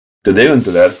Today we're going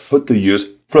to learn how to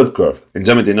use float curve in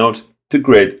Geometry nodes to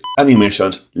create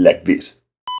animations like this.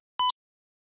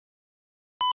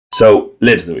 So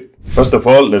let's do it. First of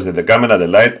all, let's get the camera, the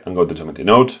light, and go to Geometry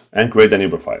nodes and create a new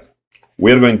profile.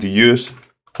 We are going to use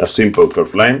a simple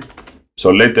curve line, so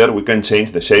later we can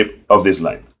change the shape of this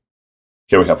line.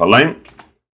 Here we have a line,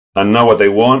 and now what I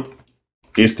want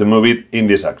is to move it in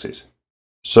this axis.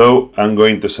 So I'm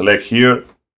going to select here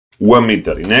 1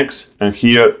 meter in X and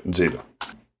here 0.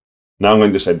 Now I'm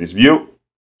going to set this view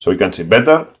so we can see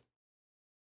better.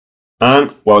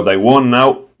 And what I want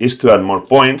now is to add more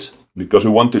points because we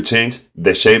want to change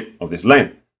the shape of this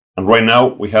line. And right now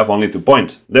we have only 2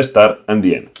 points, the start and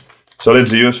the end. So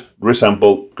let's use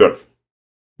resample curve.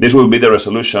 This will be the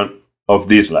resolution of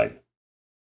this line.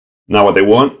 Now what I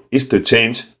want is to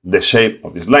change the shape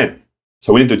of this line.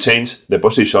 So we need to change the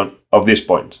position of these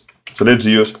points. So let's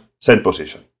use set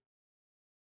position.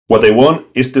 What I want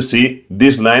is to see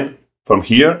this line from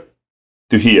here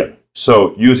to here.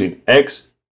 So using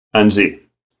X and Z.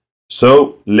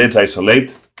 So let's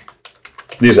isolate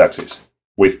this axis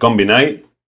with combine,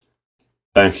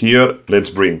 and here let's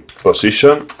bring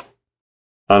position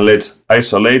and let's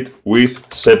isolate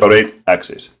with separate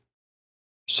axis.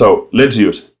 So let's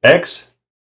use X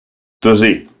to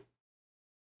Z.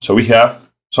 So we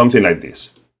have something like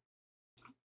this.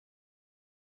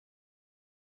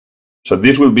 So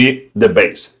this will be the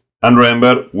base. And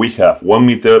remember, we have 1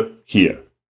 meter here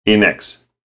in X.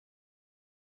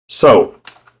 So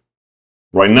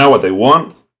right now what I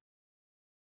want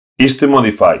is to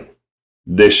modify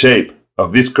the shape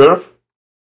of this curve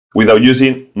without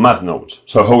using math nodes.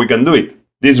 So how we can do it?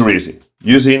 This is easy,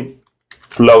 using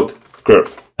float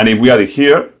curve. And if we add it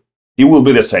here, it will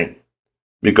be the same,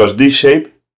 because this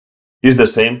shape is the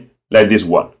same like this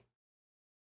one.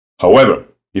 However,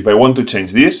 if I want to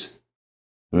change this,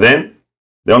 then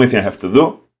the only thing I have to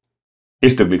do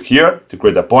is to click here to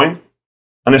create a point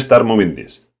and start moving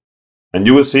this. And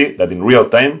you will see that in real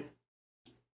time,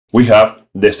 we have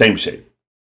the same shape.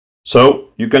 So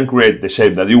you can create the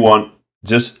shape that you want,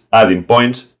 just adding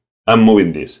points and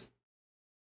moving this.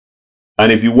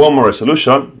 And if you want more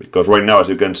resolution, because right now, as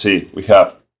you can see, we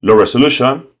have low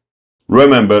resolution,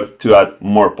 remember to add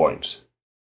more points.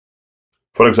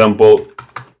 For example,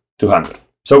 200.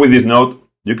 So with this node,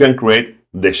 you can create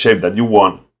the shape that you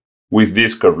want with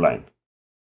this curve line.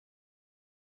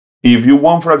 If you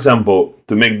want, for example,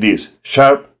 to make this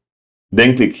sharp,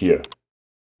 then click here.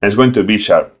 And it's going to be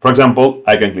sharp. For example,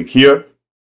 I can click here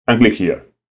and click here.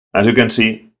 As you can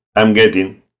see, I'm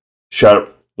getting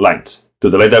sharp lines. To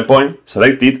delete a point,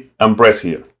 select it and press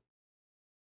here.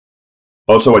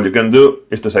 Also, what you can do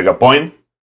is to select a point,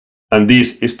 and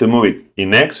this is to move it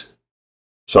in X,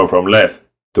 so from left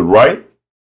to right,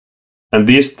 and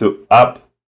this to up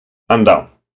and down.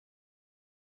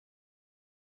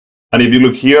 And if you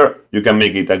look here, you can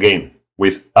make it again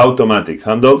with automatic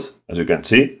handles, as you can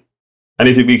see. And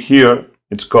if you click here,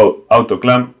 it's called auto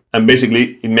clamp, and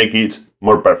basically it makes it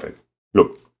more perfect.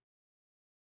 Look.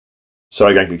 So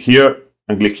I can click here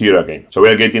and click here again. So we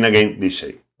are getting again this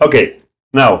shape. Okay,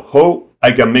 now how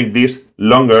I can make this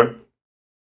longer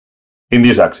in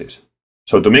this axis.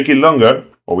 So to make it longer,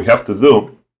 what we have to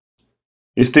do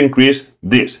is to increase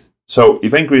this. So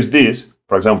if I increase this,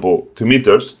 for example, 2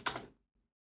 meters,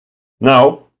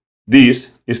 now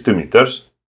this is 2 meters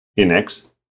in X.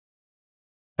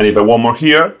 And if I want more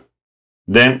here,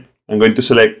 then I'm going to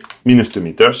select -2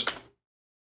 meters.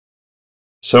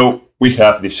 So we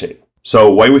have this shape.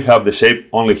 So why we have the shape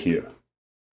only here?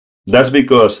 That's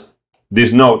because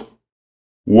this node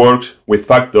works with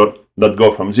factors that go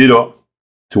from 0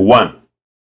 to 1.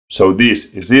 So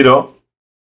this is 0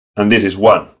 and this is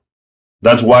 1.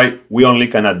 That's why we only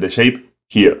can add the shape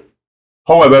here.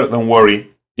 However, don't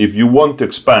worry, if you want to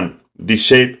expand this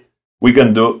shape, we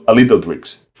can do a little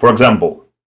tricks. For example,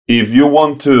 if you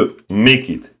want to make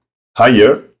it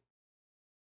higher,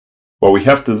 what we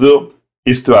have to do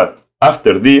is to add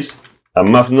after this a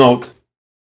math node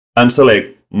and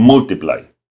select multiply.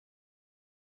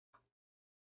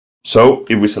 So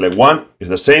if we select 1, it's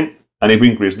the same, and if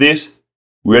we increase this,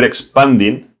 we are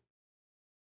expanding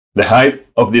the height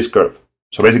of this curve.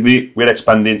 So basically, we are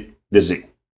expanding the Z.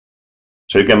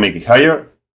 So you can make it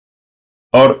higher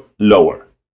or lower.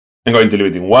 I'm going to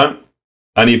leave it in 1,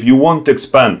 and if you want to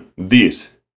expand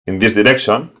this in this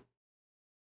direction,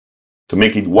 to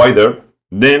make it wider,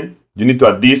 then you need to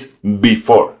add this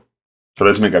before. So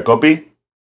let's make a copy.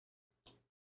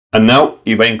 And now,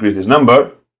 if I increase this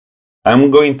number,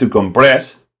 I'm going to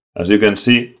compress, as you can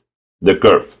see, the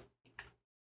curve.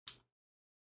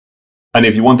 And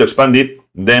if you want to expand it,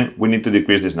 then we need to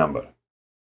decrease this number.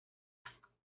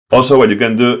 Also, what you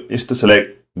can do is to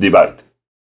select divide.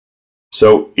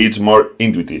 So it's more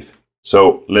intuitive.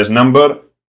 So less number,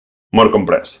 more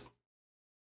compress.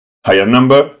 Higher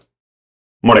number,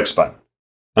 more expand.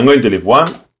 I'm going to leave 1.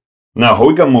 Now, how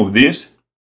we can move this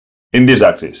in this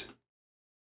axis?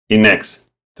 In X.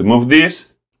 To move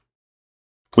this,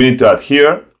 we need to add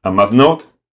here a math node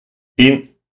in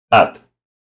add.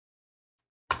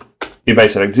 If I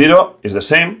select 0, it's the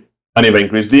same. And if I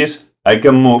increase this, I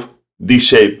can move this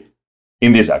shape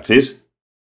in this axis.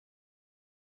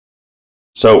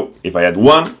 So if I add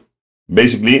 1,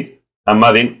 basically I'm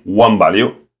adding 1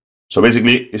 value. So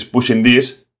basically it's pushing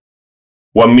this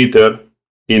 1 meter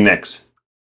in X.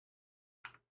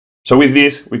 So with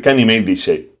this, we can animate this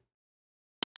shape.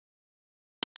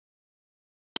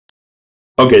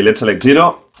 Okay, let's select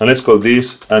 0 and let's call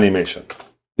this animation.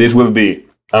 This will be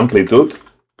amplitude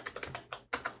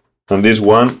and this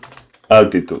one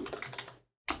altitude.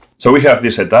 So we have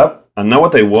this set up, and now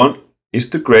what I want is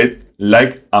to create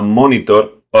like a monitor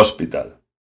hospital.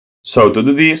 So to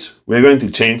do this, we're going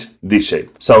to change this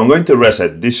shape. So I'm going to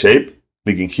reset this shape,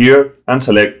 clicking here and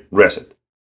select reset.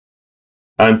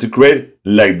 And to create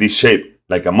like this shape,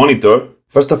 like a monitor,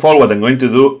 first of all, what I'm going to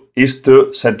do is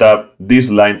to set up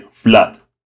this line flat.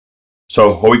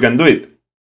 So how we can do it?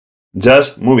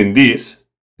 Just moving this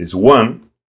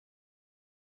one,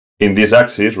 in this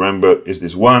axis, remember is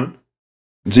this one,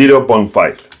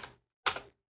 0.5.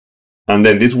 And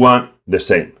then this one, the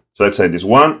same. So let's say this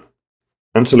one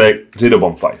and select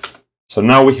 0.5. So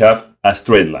now we have a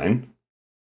straight line.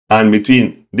 And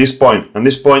between this point and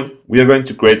this point, we are going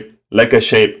to create like a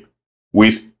shape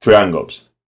with triangles.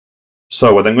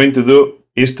 So what I'm going to do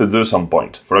is to do some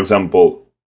points. For example,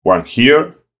 one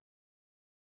here,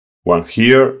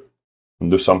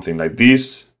 and do something like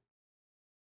this.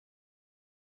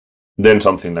 Then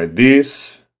something like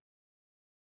this.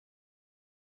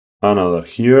 Another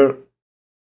here.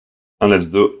 And let's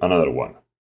do another one.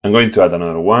 I'm going to add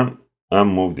another one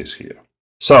and move this here.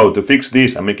 So to fix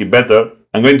this and make it better,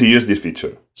 I'm going to use this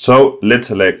feature. So let's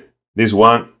select this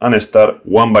one and start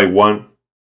one by one,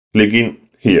 clicking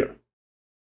here.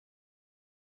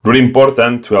 Really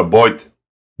important to avoid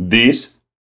this,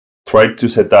 try to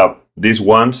set up these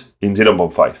ones in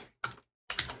 0.5.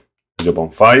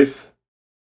 0.5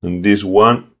 and this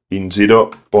one in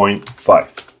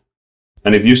 0.5.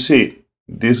 And if you see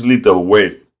these little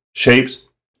weird shapes,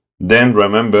 then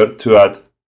remember to add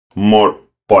more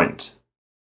points.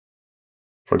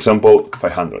 For example,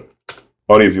 500.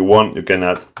 Or if you want, you can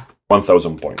add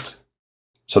 1000 points.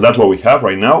 So that's what we have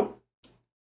right now.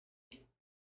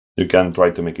 You can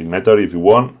try to make it better if you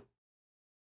want.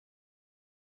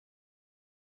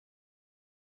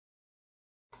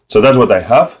 So that's what I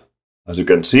have, as you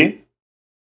can see.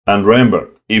 And remember,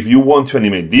 if you want to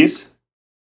animate this,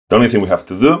 the only thing we have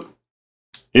to do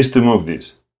is to move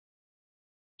this.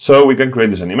 So we can create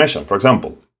this animation. For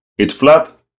example, it's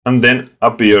flat and then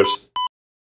appears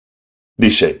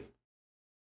this shape.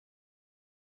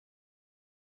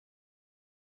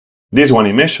 This one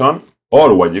animation,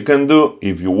 or what you can do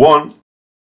if you want,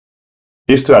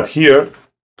 is to add here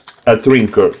a trim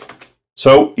curve.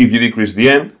 So if you decrease the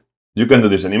end, you can do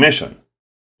this animation.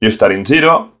 You start in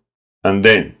 0 and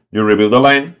then you rebuild the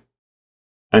line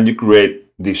and you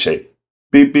create this shape.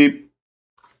 Beep, beep.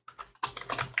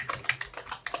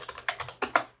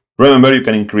 Remember, you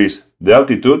can increase the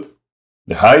altitude,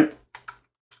 the height,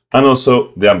 and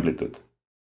also the amplitude.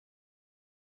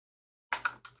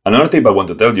 Another tip I want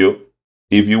to tell you,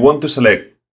 if you want to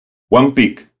select one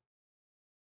peak,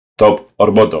 top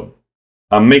or bottom,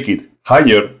 and make it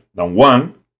higher than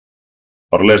 1,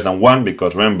 or less than 1,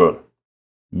 because remember,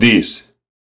 this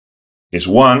is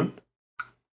 1.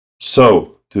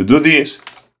 So to do this,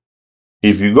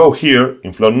 if you go here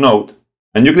in float node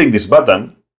and you click this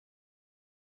button,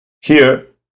 here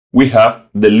we have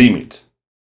the limit.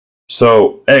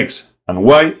 So X and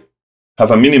Y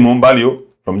have a minimum value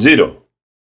from 0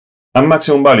 and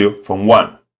maximum value from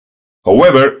 1.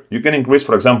 However, you can increase,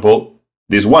 for example,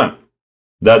 this one.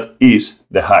 That is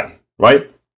the high, right?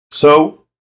 So,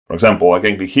 for example, I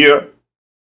can click here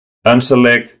and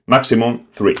select maximum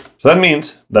 3. So that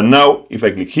means that now, if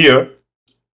I click here,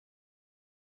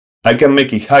 I can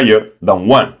make it higher than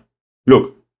 1.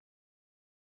 Look.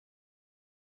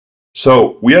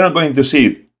 So we are not going to see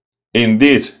it in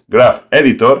this graph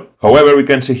editor. However, we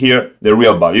can see here the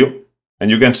real value,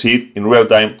 and you can see it in real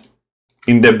time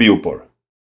in the viewport.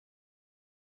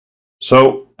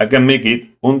 So I can make it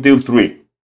until 3.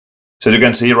 So as you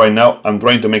can see right now, I'm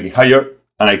trying to make it higher,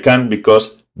 and I can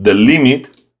because the limit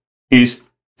is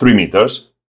 3 meters,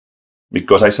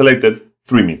 because I selected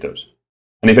 3 meters.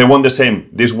 And if I want the same,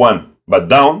 this one, but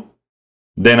down,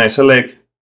 then I select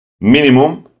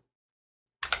minimum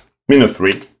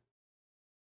 -3.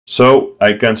 So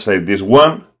I can select this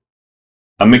one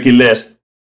and make it less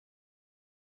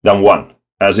than 1,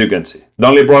 as you can see. The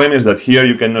only problem is that here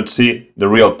you cannot see the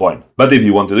real point. But if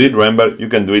you want to do it, remember, you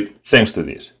can do it thanks to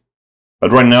this.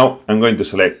 But right now, I'm going to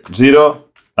select 0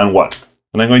 and 1.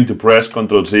 And I'm going to press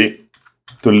Ctrl-Z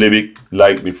to leave it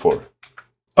like before.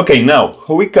 Okay, now,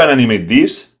 how we can animate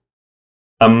this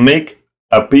and make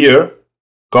appear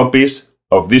copies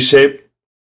of this shape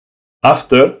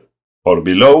after or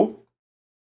below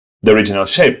the original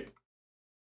shape.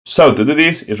 So to do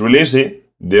this is really easy.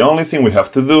 The only thing we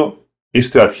have to do is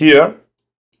to add here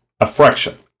a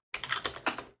fraction.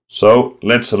 So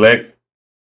let's select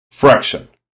fraction.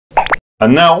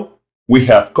 And now we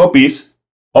have copies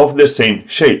of the same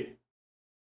shape.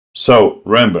 So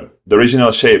remember, the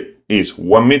original shape is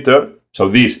 1 meter. So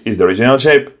this is the original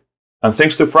shape. And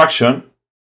thanks to fraction,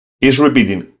 is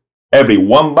repeating every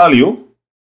one value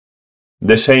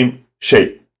the same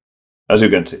shape, as you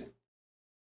can see.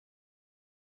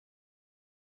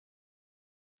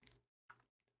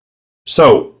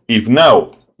 So if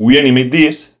now we animate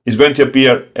this, it's going to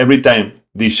appear every time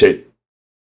this shape.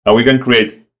 And we can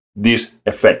create this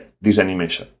effect, this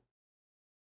animation.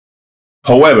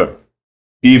 However,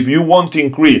 if you want to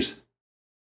increase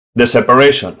the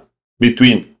separation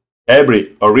between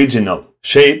every original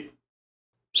shape,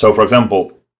 so for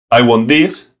example, I want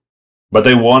this, but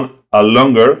I want a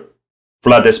longer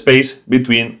flat space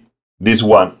between this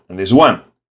one and this one.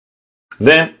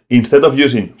 Then, instead of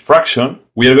using fraction,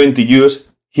 we are going to use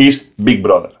his big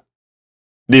brother.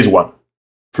 This one,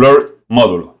 floor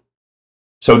modulo.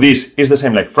 So this is the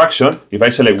same like fraction. If I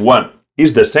select 1,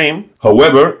 it's the same.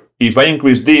 However, if I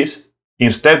increase this,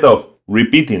 instead of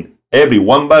repeating every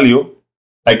one value,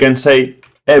 I can say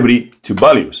every 2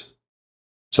 values.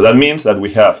 So that means that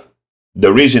we have the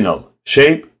original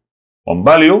shape on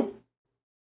value,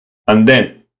 and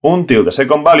then until the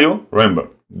second value, remember,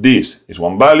 this is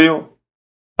 1 value,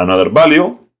 another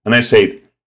value, and I said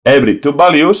every 2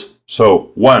 values,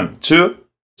 so 1, 2,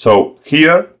 so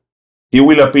here it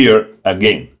will appear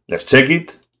again. Let's check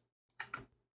it.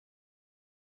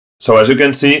 So as you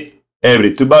can see,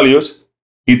 every 2 values,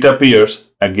 it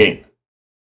appears again.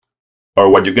 Or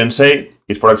what you can say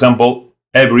is, for example,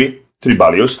 every 3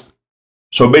 values.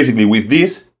 So basically with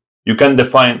this, you can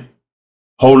define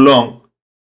how long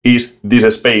is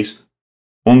this space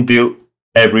until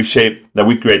every shape that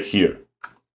we create here.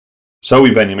 So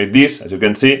if I animate this, as you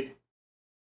can see,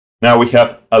 now we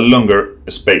have a longer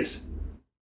space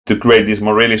to create this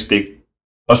more realistic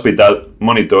hospital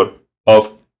monitor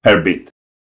of heartbeat.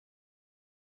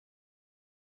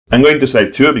 I'm going to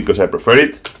select 2 because I prefer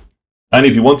it. And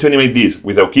if you want to animate this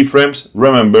without keyframes,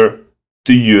 remember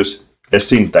to use a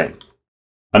sync time.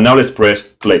 And now let's press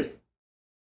play.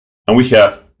 And we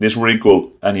have this really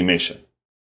cool animation.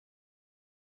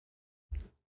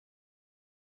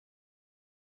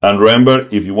 And remember,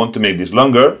 if you want to make this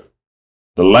longer,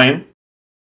 the line,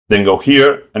 then go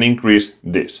here and increase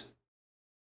this.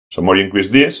 So more you increase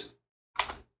this,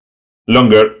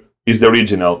 longer is the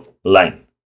original line.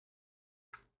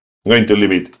 I'm going to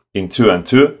leave it in 2 and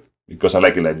 2 because I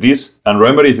like it like this. And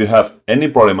remember, if you have any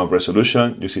problem of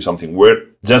resolution, you see something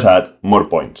weird, just add more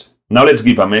points. Now let's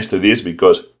give a mesh to this,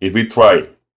 because if we try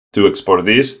to export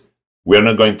this, we are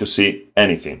not going to see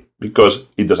anything because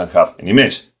it doesn't have any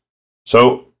mesh.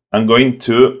 So I'm going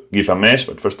to give a mesh,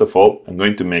 but first of all, I'm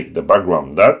going to make the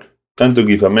background dark. And to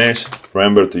give a mesh,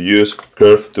 remember to use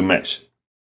curve to mesh.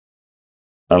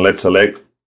 And let's select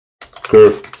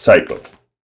curve cycle.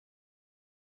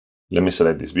 Let me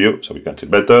select this view so we can see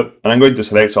better. And I'm going to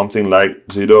select something like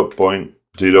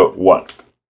 0.01.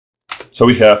 So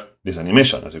we have this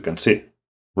animation, as you can see.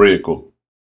 Really cool.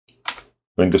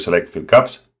 Going to select fill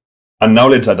caps. And now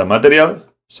let's add a material.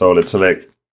 So let's select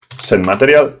send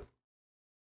material.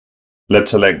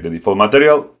 Let's select the default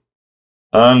material.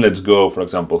 And let's go, for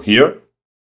example, here.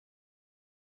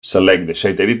 Select the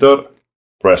shade editor.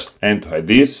 Press N to hide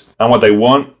this. And what I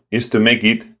want is to make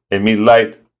it emit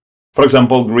light, for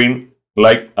example, green,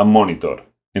 like a monitor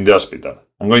in the hospital.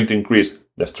 I'm going to increase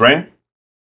the strength.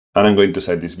 And I'm going to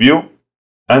set this view.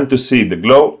 And to see the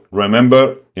glow,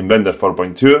 remember, in Blender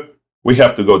 4.2, we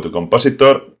have to go to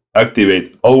Compositor,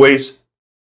 activate always,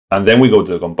 and then we go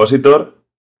to the Compositor,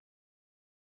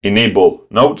 enable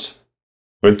nodes,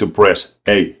 going to press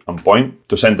A and point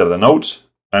to center the nodes,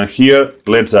 and here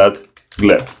let's add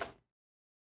glare.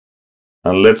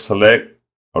 And let's select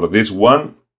or this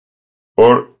one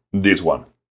or this one.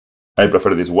 I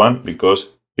prefer this one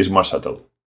because it's more subtle.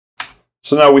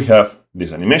 So now we have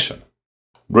this animation.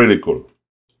 Really cool.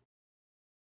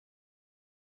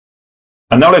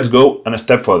 And now let's go a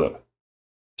step further.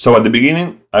 So at the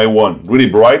beginning, I want really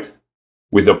bright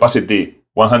with the opacity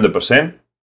 100%.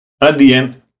 At the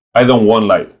end, I don't want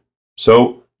light,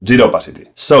 so zero opacity.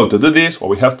 So to do this, what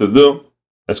we have to do,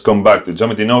 let's come back to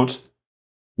geometry nodes.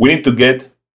 We need to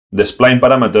get the spline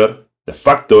parameter, the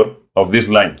factor of this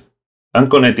line, and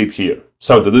connect it here.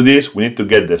 So to do this, we need to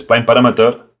get the spline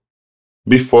parameter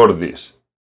before this.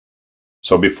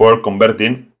 So before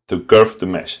converting to curve to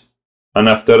mesh, and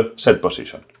after set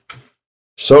position.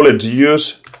 So let's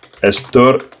use a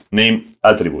store name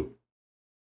attribute.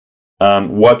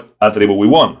 And what attribute we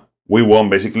want? We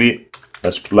want basically a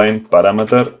spline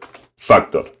parameter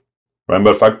factor.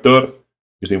 Remember, factor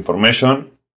is the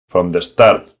information from the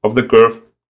start of the curve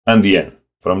and the end,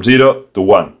 from 0 to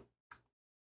 1.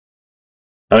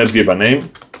 And let's give a name,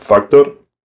 factor.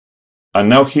 And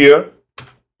now here,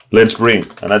 let's bring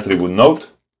an attribute node,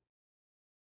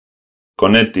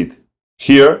 connect it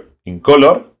here in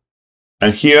color,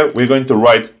 and here we're going to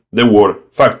write the word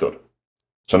factor.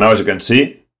 So now as you can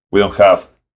see, we don't have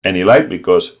any light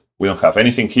because we don't have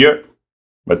anything here.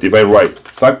 But if I write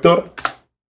factor,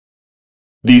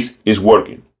 this is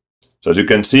working. So as you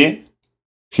can see,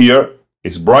 here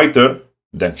is brighter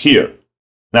than here.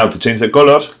 Now to change the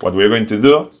colors, what we're going to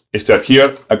do is to add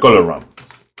here a color ramp.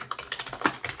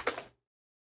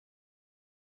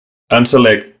 And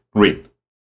select green.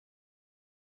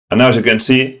 And now as you can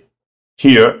see,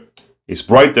 here is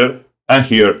brighter and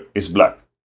here is black.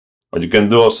 What you can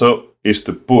do also is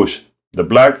to push the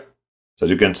black. So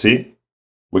as you can see,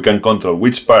 we can control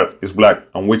which part is black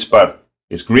and which part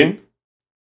is green.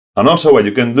 And also what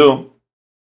you can do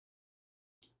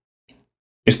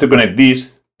is to connect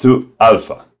this to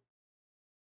alpha.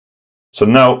 So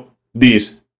now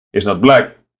this is not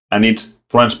black and it's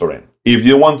transparent. If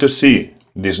you want to see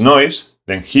this noise,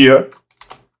 then here,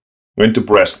 I'm going to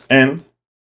press N,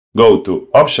 go to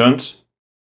Options,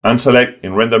 and select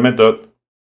in Render Method,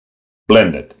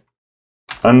 Blended.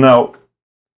 And now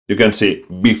you can see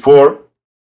before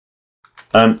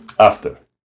and after.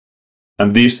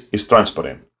 And this is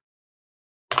transparent.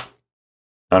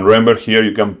 And remember, here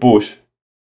you can push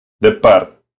the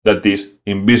part that is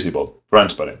invisible,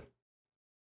 transparent.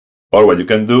 Or what you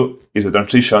can do is the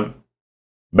transition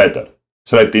better,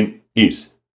 selecting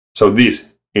Ease. So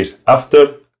this is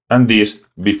after and this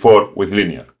before with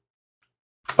linear.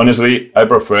 Honestly, I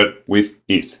prefer with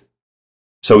Ease.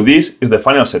 So this is the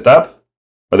final setup.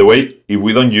 By the way, if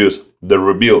we don't use the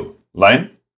reveal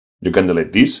line, you can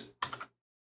delete this.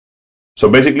 So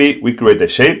basically, we create a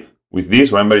shape with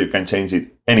this. Remember, you can change it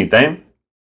anytime.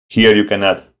 Here you can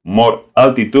add more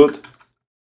altitude,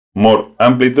 more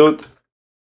amplitude.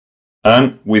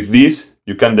 And with this,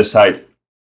 you can decide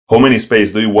how many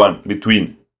space do you want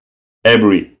between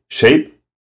every shape.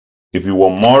 If you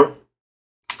want more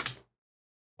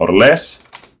or less.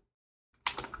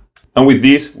 And with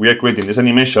this, we are creating this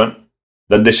animation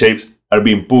that the shapes are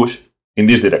being pushed in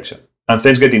this direction. And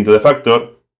thanks getting to the factor,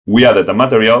 we added a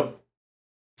material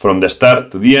from the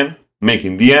start to the end,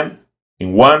 making the end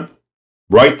in 1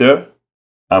 brighter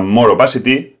and more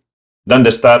opacity than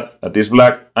the start that is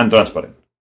black and transparent.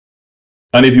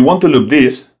 And if you want to loop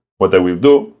this, what I will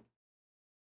do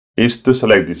is to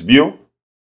select this view.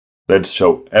 Let's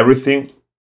show everything.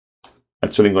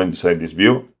 Actually, I'm going to select this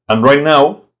view. And right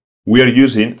now, we are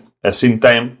using a scene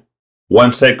time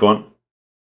 1 second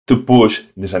to push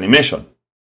this animation.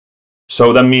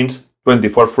 So that means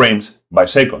 24 frames by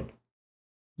second.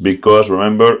 Because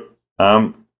remember,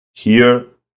 I'm here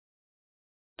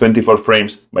 24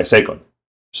 frames by second.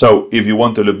 So if you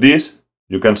want to loop this,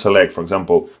 you can select, for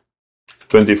example,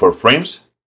 24 frames.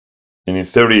 And in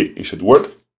theory, it should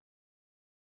work.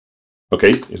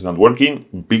 Okay, it's not working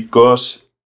because...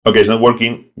 Okay, it's not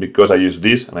working because I used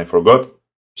this and I forgot.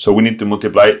 So we need to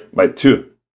multiply by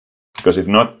 2. Because if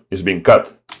not, it's being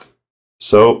cut.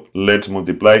 So let's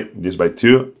multiply this by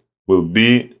 2. Will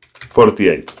be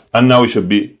 48. And now it should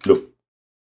be loop.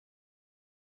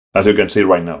 As you can see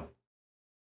right now.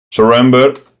 So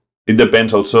remember, it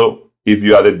depends also if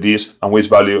you added this and which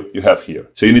value you have here.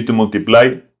 So you need to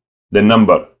multiply the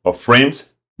number of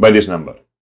frames by this number.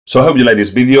 So I hope you like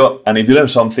this video, and if you learned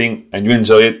something and you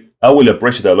enjoy it, I will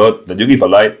appreciate a lot that you give a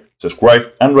like, subscribe,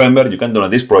 and remember you can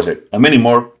donate this project and many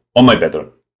more on my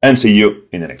Patreon. And see you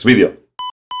in the next video.